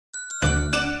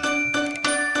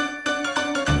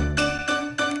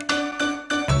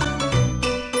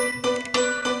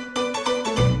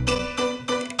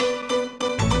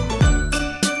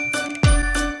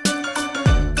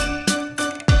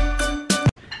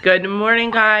Good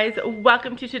morning, guys.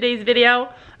 Welcome to today's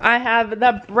video. I have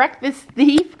the breakfast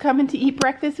thief coming to eat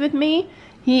breakfast with me.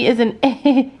 He is an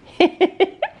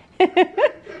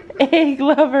egg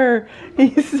lover.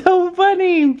 He's so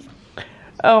funny.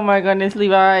 Oh my goodness,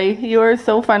 Levi, you are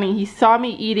so funny. He saw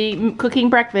me cooking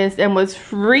breakfast and was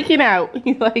freaking out.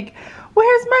 He's like,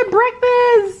 where's my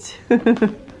breakfast?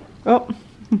 Oh,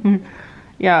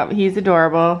 yeah, he's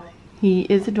adorable. He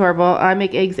is adorable. I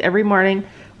make eggs every morning,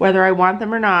 whether I want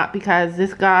them or not, because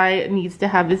this guy needs to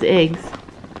have his eggs.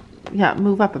 Yeah,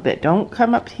 move up a bit. Don't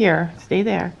come up here. Stay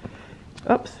there.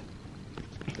 Oops.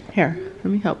 Here, let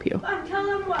me help you. I'm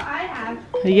telling them what I have.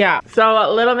 Yeah,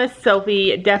 so little Miss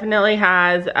Sophie definitely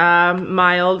has a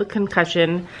mild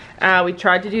concussion. We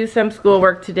tried to do some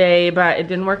schoolwork today, but it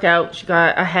didn't work out. She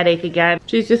got a headache again.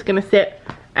 She's just gonna sit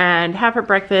and have her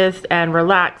breakfast and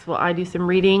relax while I do some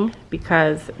reading,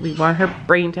 because we want her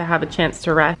brain to have a chance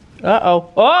to rest.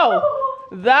 Uh-oh. Oh,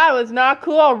 that was not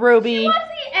cool, Ruby. She wants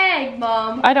the egg,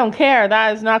 Mom. I don't care.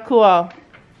 That is not cool.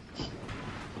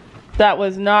 That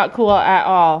was not cool at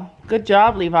all. Good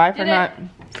job, Levi, for not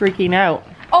freaking out.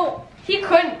 Oh, he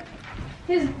couldn't.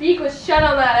 His beak was shut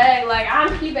on that egg. Like,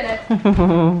 I'm keeping it.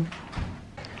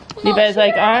 Levi's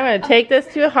like, I'm going to take this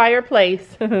to a higher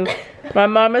place. My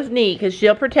mama's neat, because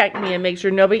she'll protect me and make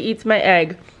sure nobody eats my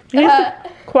egg. He's the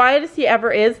quietest he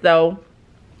ever is, though.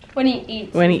 When he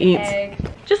eats. Egg.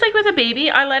 Just like with a baby,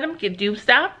 I let him do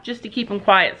stuff just to keep him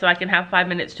quiet so I can have 5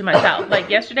 minutes to myself. Like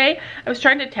yesterday, I was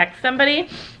trying to text somebody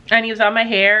and he was on my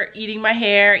hair, eating my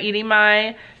hair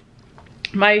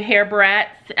barrettes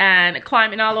and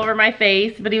climbing all over my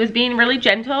face, but he was being really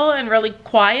gentle and really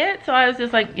quiet, so I was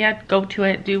just like, yeah, go to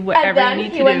it, do whatever you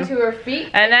need to do. And then he went to her feet.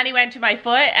 And then he went to my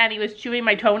foot and he was chewing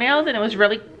my toenails, and it was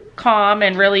really calm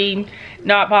and really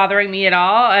not bothering me at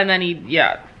all. And then he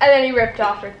ripped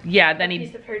off her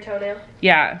piece of her toenail.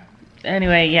 Yeah.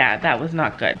 Anyway, yeah, that was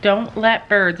not good. Don't let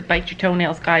birds bite your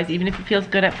toenails, guys, even if it feels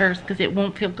good at first, because it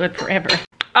won't feel good forever.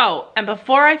 Oh, and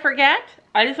before I forget,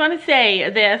 I just want to say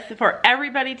this for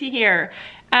everybody to hear.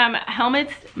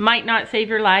 Helmets might not save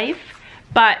your life,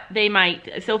 but they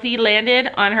might. Sophie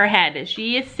landed on her head.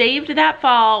 She saved that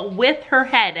fall with her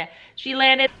head. She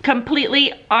landed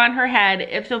completely on her head.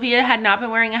 If Sophia had not been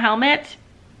wearing a helmet,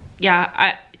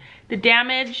 yeah, the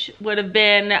damage would have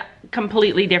been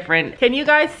completely different. Can you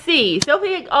guys see?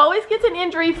 Sophie always gets an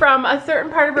injury from a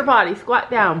certain part of her body. Squat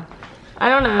down. I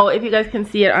don't know if you guys can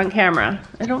see it on camera.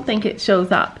 I don't think it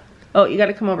shows up. Oh, you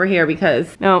gotta come over here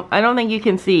because, no, I don't think you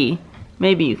can see.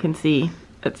 Maybe you can see.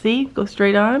 Let's see, go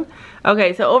straight on.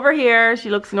 Okay, so over here, she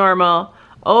looks normal.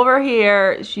 Over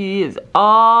here, she is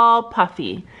all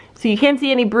puffy. So you can't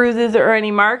see any bruises or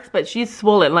any marks, but she's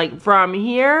swollen. Like from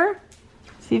here,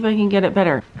 see if I can get it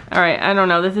better. All right, I don't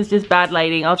know, this is just bad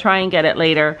lighting. I'll try and get it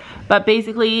later. But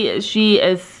basically, she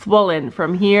is swollen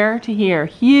from here to here.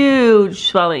 Huge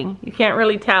swelling, you can't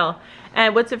really tell.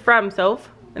 And what's it from, Soph?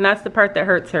 And that's the part that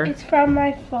hurts her. It's from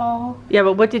my fall. Yeah,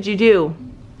 but what did you do?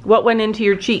 What went into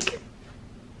your cheek?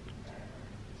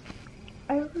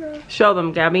 I don't know. Show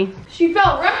them, Gabby. She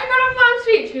fell right on Mom's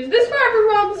feet. She was this far from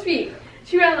Mom's feet.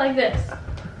 She went like this.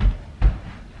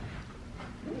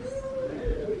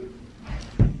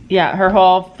 Yeah, her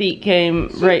whole feet came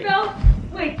right.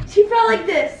 She fell like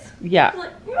this. Yeah.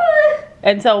 Like,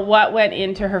 and so what went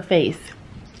into her face?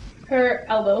 her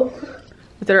elbow.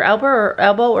 Was it her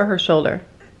elbow or her shoulder?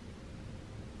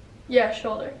 Yeah,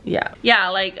 shoulder. Yeah. Yeah,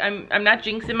 like I'm not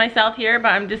jinxing myself here, but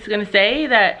I'm just gonna say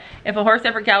that if a horse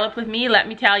ever galloped with me, let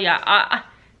me tell you,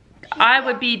 I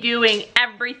would be doing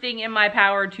everything in my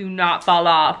power to not fall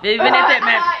off, even if it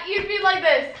meant you'd be like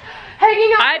this,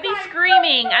 hanging up. I'd be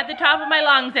screaming at the top of my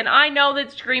lungs, and I know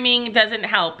that screaming doesn't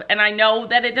help, and I know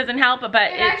that it doesn't help, but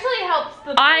it actually helps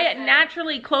the person. I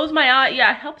naturally close my eye.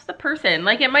 Yeah, it helps the person.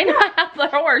 Like, it might not help the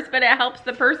horse, but it helps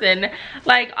the person.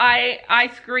 Like,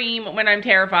 I scream when I'm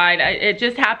terrified. It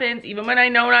just happens, even when I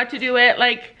know not to do it.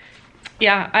 Like,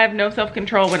 yeah, I have no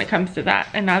self-control when it comes to that,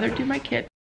 and neither do my kids.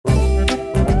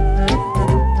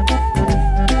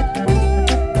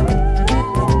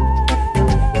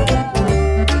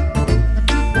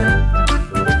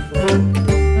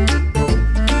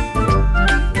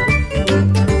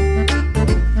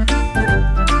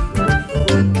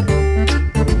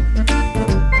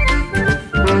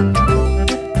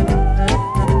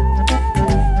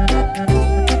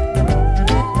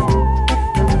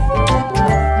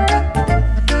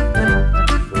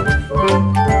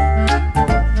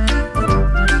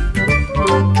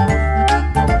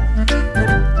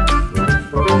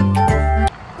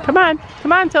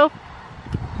 Come on, Toph.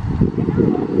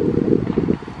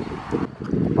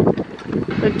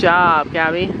 Good job,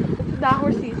 Gabby. That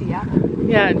horse easy, yeah.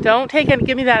 Yeah, don't take it.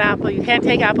 Give me that apple. You can't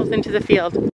take apples into the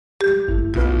field.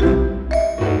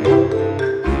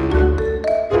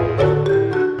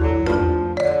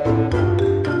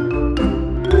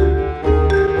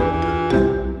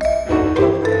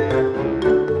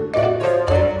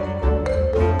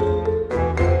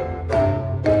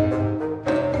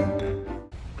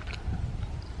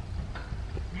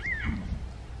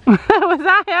 Was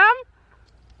that him?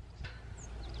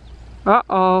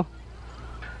 Uh-oh.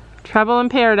 Trouble in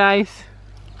paradise.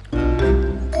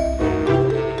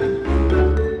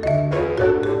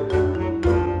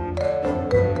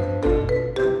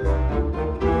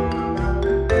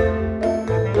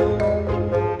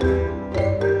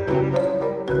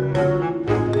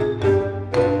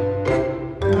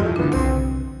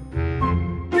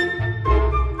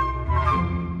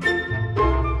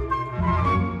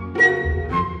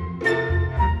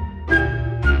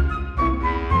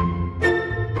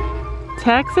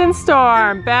 Tex and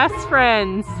Storm, best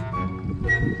friends.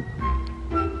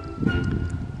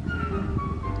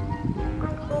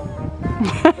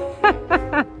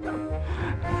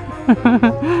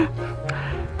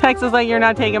 Tex is like, you're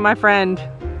not taking my friend.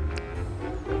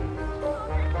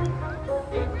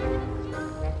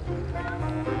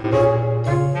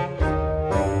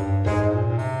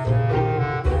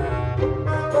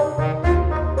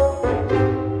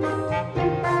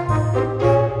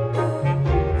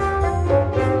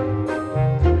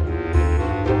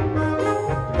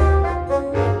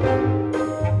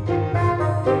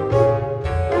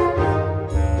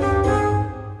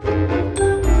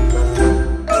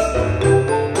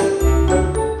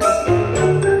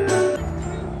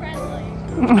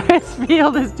 This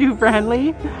field is too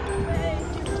friendly.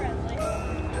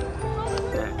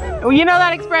 Well, you know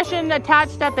that expression,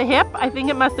 attached at the hip? I think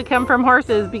it must have come from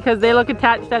horses because they look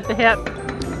attached at the hip.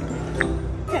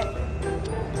 Okay.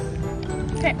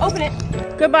 Okay, open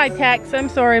it. Goodbye, Tex. I'm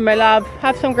sorry, my love.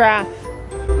 Have some grass.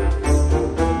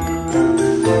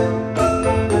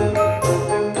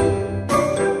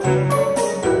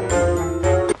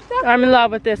 I'm in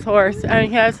love with this horse, and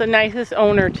he has the nicest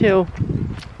owner too.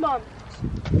 Mom,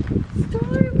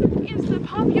 Storm is the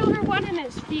popular one in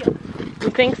his field. You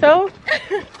think so?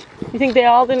 You think they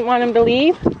all didn't want him to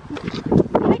leave? Tex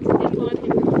didn't want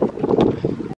him to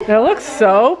leave. It looks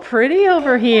so pretty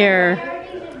over here.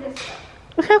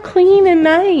 Look how clean and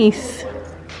nice.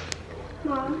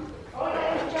 Mom,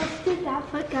 I just did that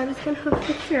foot. I'm just gonna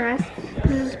picture us.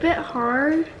 It's a bit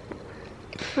hard,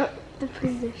 but the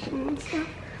position and stuff.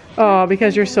 Oh,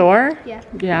 because you're sore? Yeah.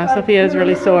 Yeah, Sophia is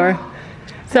really sore.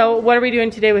 So what are we doing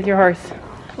today with your horse?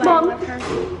 Mom.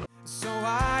 So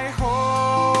I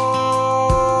hold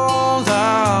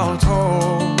out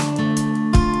hope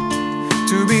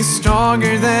to be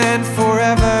stronger than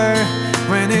forever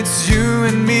when it's you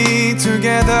and me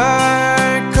together.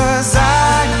 'Cause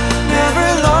I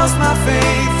never lost my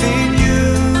faith in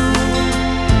you.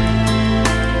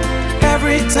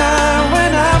 Every time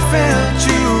when I felt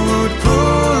you would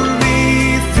pull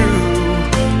me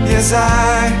through. Yes,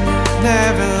 I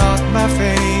never lost my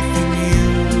faith in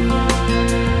you.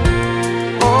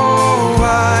 Oh,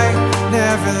 I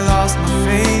never lost my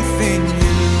faith in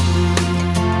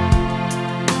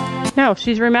you. No,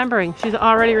 she's remembering. She's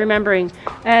already remembering.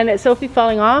 And Sophie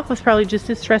falling off was probably just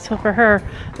as stressful for her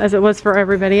as it was for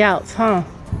everybody else, huh?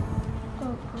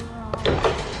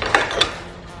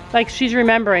 Like, she's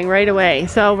remembering right away.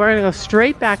 So we're gonna go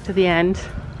straight back to the end.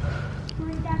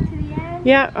 Right back to the end?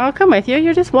 Yeah, I'll come with you.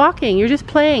 You're just walking. You're just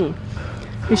playing.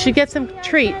 You should get some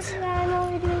treats.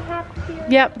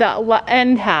 Yep, the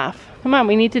end half. Come on,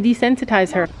 we need to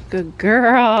desensitize her. Good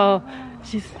girl.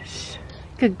 She's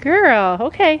good girl.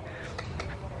 Okay.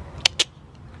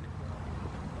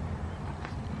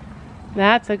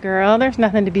 That's a girl. There's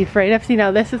nothing to be afraid of. See,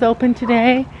 now this is open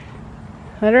today.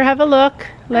 Let her have a look.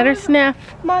 Let her sniff.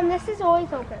 Mom, this is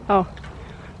always open. Oh,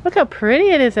 look how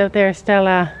pretty it is out there,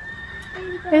 Stella.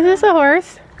 Is this a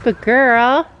horse? Good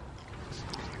girl.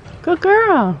 Good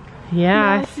girl.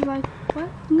 Yes.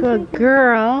 Good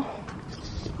girl.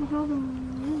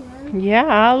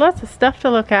 Yeah, lots of stuff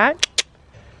to look at.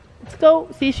 Let's go.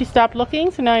 See, she stopped looking,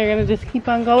 so now you're going to just keep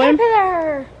on going.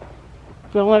 Caterpillar.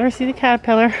 Don't let her see the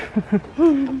caterpillar.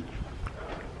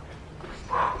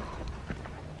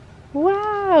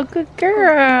 Wow, good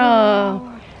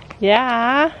girl.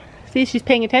 Yeah. See, she's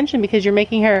paying attention because you're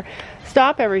making her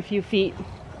stop every few feet.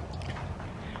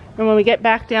 And when we get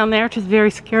back down there to this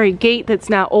very scary gate that's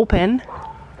now open,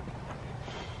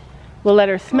 we'll let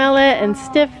her smell it and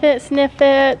sniff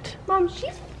it. Mom,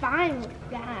 she's fine with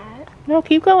that. No,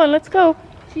 keep going. Let's go.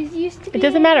 She's used to It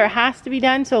doesn't matter. It has to be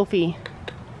done, Sophie.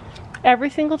 Every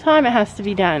single time it has to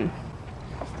be done.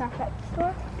 Stop at the store.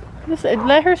 Just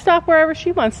let her stop wherever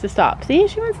she wants to stop. See,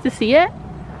 she wants to see it.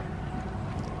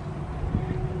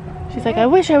 She's like, I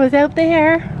wish I was out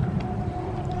there.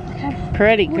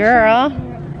 Pretty girl.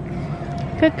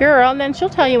 Good girl. And then she'll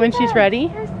tell you when she's ready.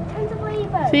 There's tons of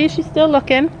ladybugs. See, she's still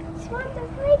looking. Swans of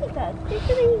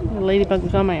ladybugs. The ladybug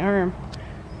was on my arm.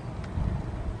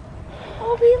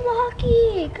 I'll be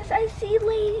lucky because I see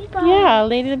ladybugs. Yeah,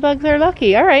 ladybugs are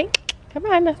lucky. All right. Come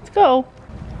on, let's go.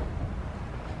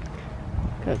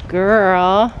 Good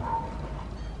girl.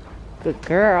 Good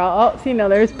girl. Oh, see, no,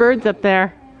 there's birds up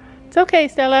there. It's okay,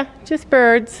 Stella. Just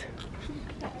birds.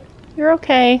 You're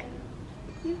okay.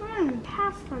 You've run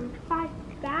past them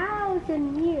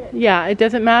 5,000 years. Yeah, it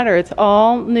doesn't matter. It's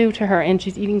all new to her. And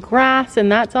she's eating grass, and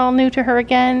that's all new to her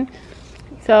again.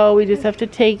 So we just have to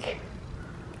think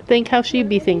how she'd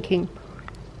be thinking.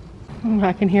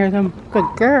 I can hear them.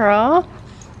 Good girl.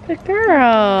 Good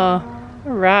girl.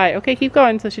 All right. Okay, keep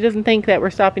going so she doesn't think that we're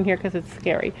stopping here because it's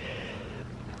scary.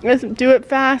 Let's do it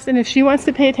fast. And if she wants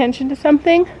to pay attention to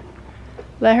something,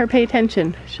 let her pay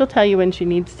attention. She'll tell you when she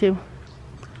needs to.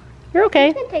 You're okay.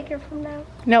 You can take her from now.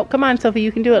 No, come on, Sophie.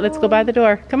 You can do it. Let's go by the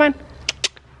door. Come on.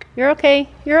 You're okay.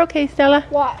 You're okay, Stella.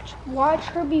 Watch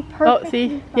her be perfect. Oh,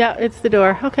 see? Yeah, it's the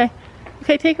door. Okay.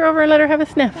 Okay, take her over and let her have a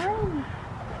sniff. Fine.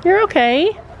 You're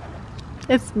okay.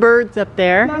 It's birds up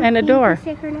there. Mom, and a door.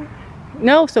 Take her now.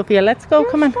 No, Sophia, let's go.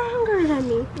 You're come on. Stronger than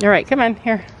me. All right, come on.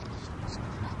 Here.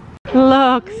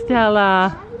 Look,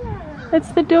 Stella.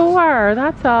 It's the door.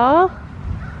 That's all.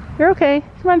 You're okay.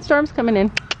 Come on, Storm's coming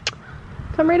in.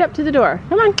 Come right up to the door.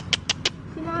 Come on.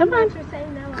 Come on.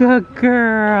 No. Good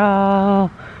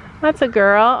girl. That's a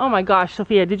girl. Oh my gosh,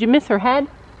 Sophia, did you miss her head?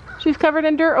 She's covered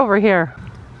in dirt over here.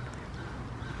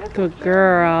 Good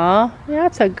girl. Yeah,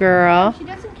 that's a girl. She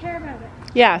doesn't care about it.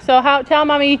 Yeah, so tell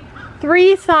mommy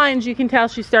 3 signs you can tell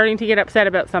she's starting to get upset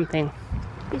about something.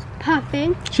 She's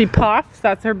puffing. She puffs,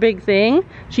 that's her big thing.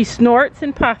 She snorts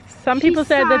and puffs. Some people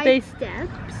said that they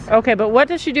steps. Okay, but what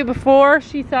does she do before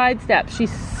she sidesteps?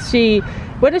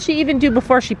 What does she even do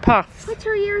before she puffs? Puts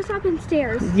her ears up and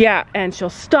stares. Yeah, and she'll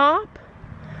stop.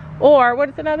 Or what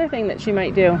is another thing that she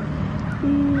might do?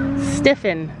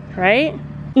 Stiffen, right?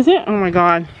 Is it? Oh my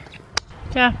god.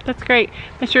 Yeah, that's great.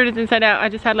 My shirt is inside out. I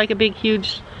just had like a big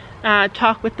huge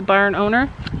talk with the barn owner.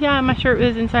 Yeah, my shirt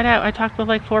is inside out. I talked with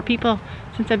like 4 people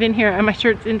since I've been here and my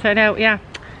shirt's inside out. Yeah,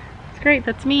 it's great.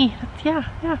 That's me. Yeah.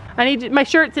 My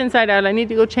shirt's inside out. I need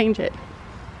to go change it.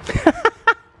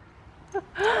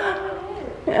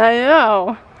 I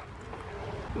know.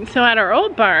 So at our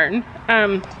old barn,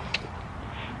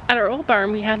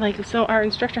 we had our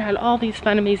instructor had all these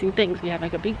fun, amazing things. We had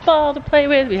like a big ball to play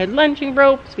with. We had lunging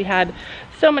ropes. We had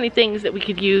so many things that we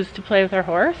could use to play with our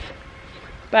horse.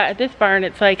 But at this barn,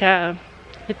 it's like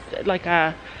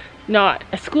not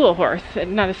a school horse,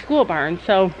 not a school barn.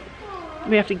 So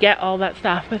we have to get all that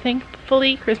stuff. But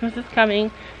thankfully, Christmas is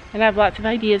coming, and I have lots of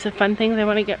ideas of fun things I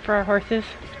want to get for our horses.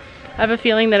 I have a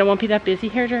feeling that it won't be that busy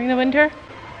here during the winter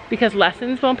because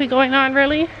lessons won't be going on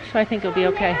really. So I think it'll be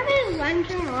okay.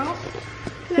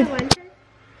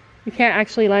 You can't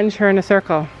actually lunge her in a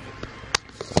circle.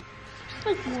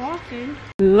 Like walking.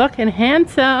 Looking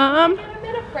handsome. I'm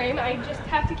in a frame. I just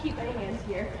have to keep my hands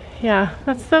here. Yeah,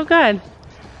 that's so good.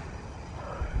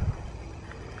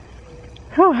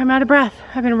 Oh, I'm out of breath.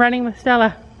 I've been running with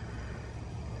Stella.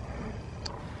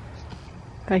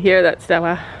 I hear that,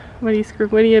 Stella. What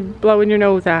are you blowing your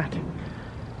nose at?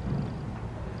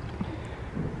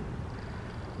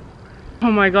 Oh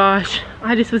my gosh,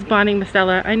 I just was bonding with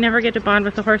Stella. I never get to bond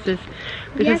with the horses.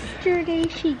 Yesterday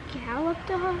she galloped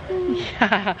on me.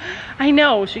 Yeah, I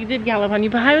know, she did gallop on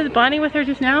you, but I was bonding with her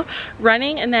just now,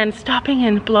 running and then stopping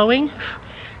and blowing.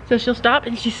 So she'll stop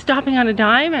and she's stopping on a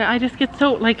dime and I just get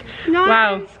so like, not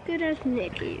wow. As good as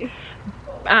Nikki.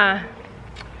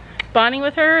 Bonding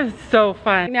with her is so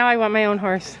fun. Now I want my own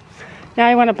horse. Now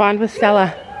I want to bond with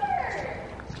Stella.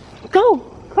 Go,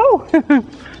 go.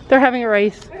 They're having a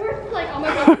race. My horse is like, oh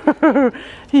my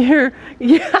god.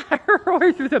 Yeah, her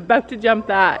horse was about to jump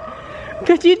that.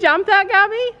 Could you jump that,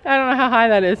 Gabby? I don't know how high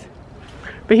that is.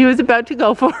 But he was about to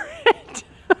go for it.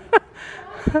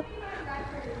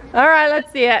 All right,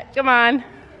 let's see it. Come on.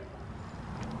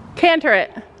 Canter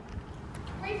it.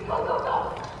 Race, go, go,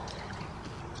 go.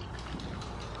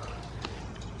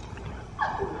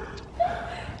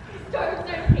 Start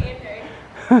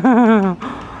cantering.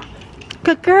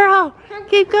 Good girl.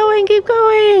 Keep going, keep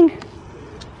going.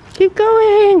 Keep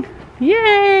going.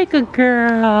 Yay, good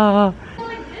girl.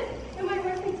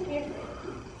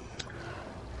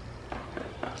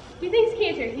 He thinks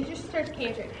cantering. He just starts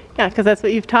cantering. Yeah, because that's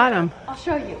what you've taught him. I'll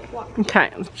show you. Walk. Okay,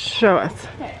 show us.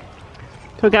 Okay.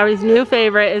 So Gabby's new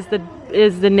favorite is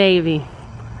is the navy.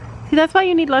 See, that's why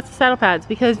you need lots of saddle pads,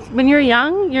 because when you're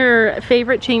young, your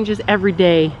favorite changes every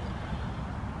day.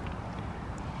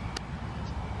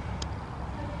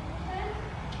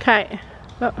 Okay.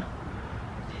 Oh.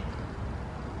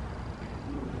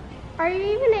 Are you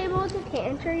even able to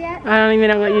canter yet? I don't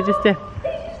even know what you just did. He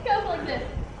just goes like this.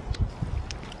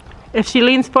 If she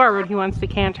leans forward, he wants to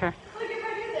canter. Look if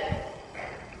I do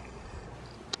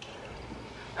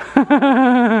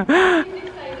this. He's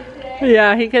excited today.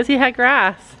 Yeah, because he had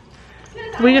grass.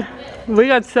 We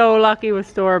got so lucky with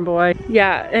Storm Boy.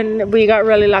 Yeah, and we got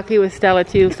really lucky with Stella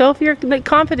too. So if your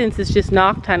confidence is just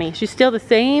knocked, honey, she's still the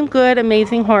same good,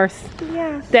 amazing horse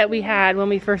that we had when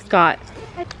we first got.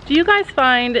 Do you guys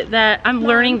find that I'm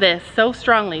learning this so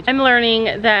strongly? I'm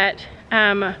learning that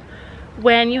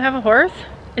when you have a horse,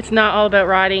 it's not all about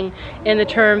riding in the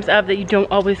terms of that you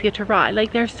don't always get to ride.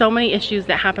 Like, there's so many issues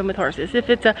that happen with horses. If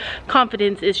it's a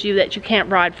confidence issue that you can't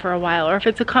ride for a while, or if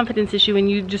it's a confidence issue and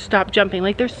you just stop jumping,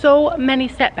 like there's so many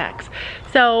setbacks.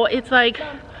 So it's like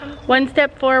 1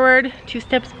 step forward, 2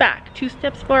 steps back, 2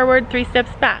 steps forward, 3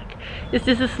 steps back. It's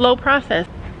just a slow process.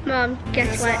 Mom,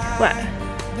 guess what? What?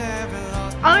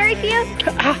 All right, Theo.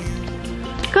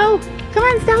 Go! Come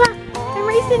on, Stella! I'm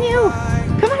racing you!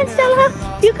 Come on,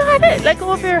 Stella! You got it! Let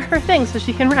go of her thing so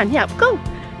she can run. Yeah, go!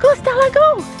 Go, Stella,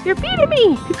 go! You're beating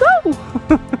me!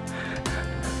 Go!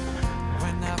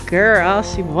 Girl,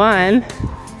 she won.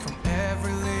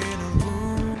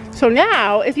 So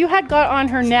now, if you had got on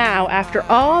her now after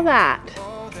all that,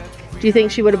 do you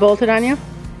think she would have bolted on you?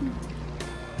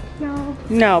 No.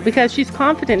 No, because she's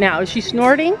confident now. Is she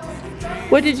snorting?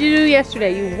 What did you do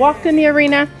yesterday? You walked in the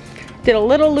arena, did a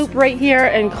little loop right here,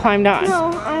 and climbed on.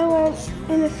 No, I went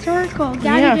in a circle.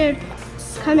 Daddy did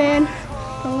come in,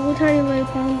 a little tiny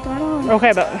loop, and got on.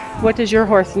 Okay, but what does your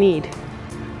horse need?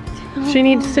 She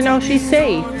needs to know she's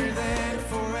safe.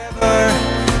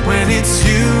 When it's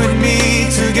you and me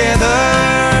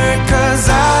together, 'cause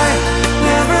I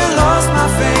never lost my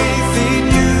faith in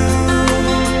you.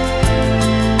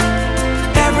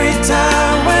 Every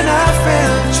time when I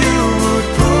felt you would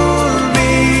pull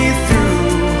me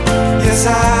through. Yes, I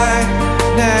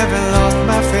never lost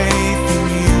my faith in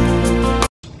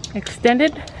you.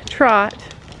 Extended trot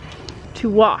to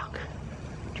walk.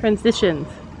 Transitions.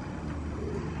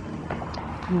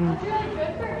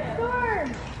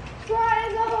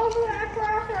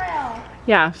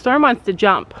 Yeah, Storm wants to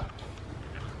jump.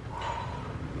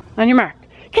 On your mark.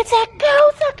 Get set,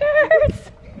 go, suckers!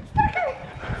 Sucker!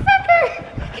 Sucker!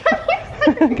 Come here,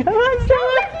 sucker! Come on,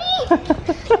 Stella! No!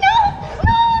 No!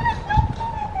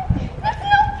 That's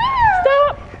no fair!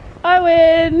 Stop! I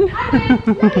win!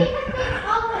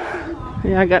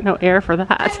 I Yeah, I got no air for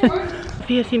that.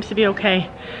 Sophia seems to be okay.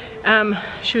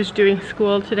 She was doing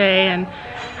school today and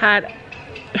had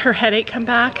her headache come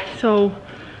back, so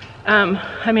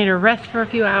I made her rest for a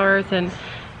few hours and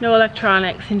no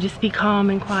electronics and just be calm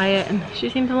and quiet, and she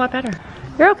seems a lot better.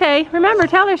 You're okay. Remember,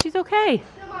 tell her she's okay.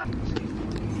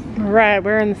 Alright,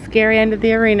 we're in the scary end of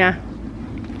the arena.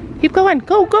 Keep going.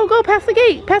 Go, go, go, past the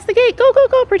gate. Past the gate. Go, go,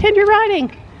 go. Pretend you're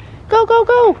riding. Go, go,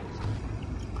 go.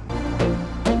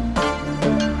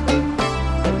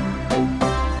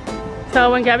 So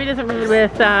when Gabby doesn't ride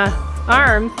with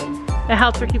arms, it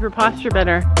helps her keep her posture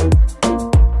better.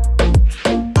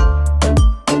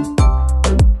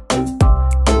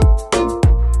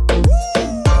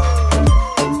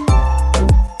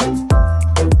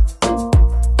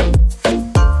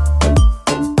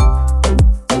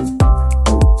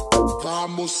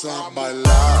 Vamos a bailar.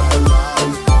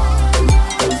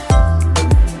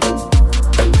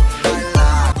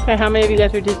 Okay, how many of you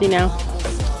guys are dizzy now?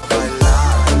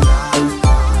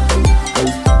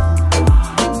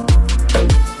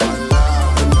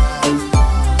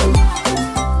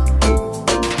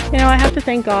 You know, I have to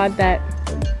thank God that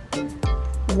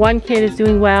one kid is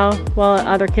doing well while the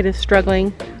other kid is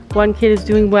struggling. One kid is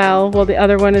doing well while the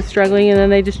other one is struggling, and then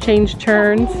they just change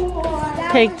turns,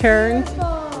 take turns.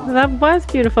 That was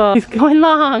beautiful. He's going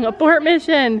long. Abort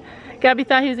mission. Gabby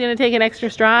thought he was going to take an extra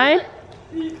stride.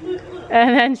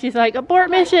 And then she's like, abort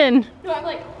mission. No, I'm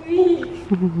like,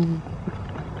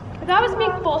 that was me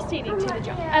full seating to the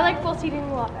jump. I like full seating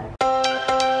a lot better.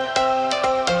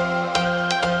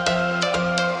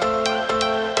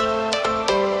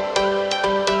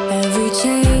 Every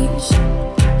change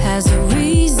has a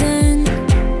reason.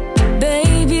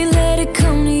 Baby, let it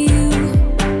come to you.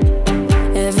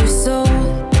 Every soul,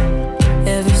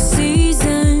 every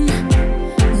season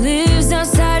lives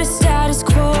outside of status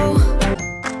quo.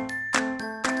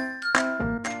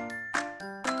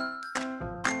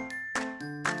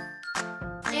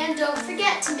 And don't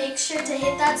forget to make sure to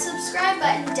hit that subscribe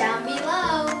button down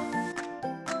below.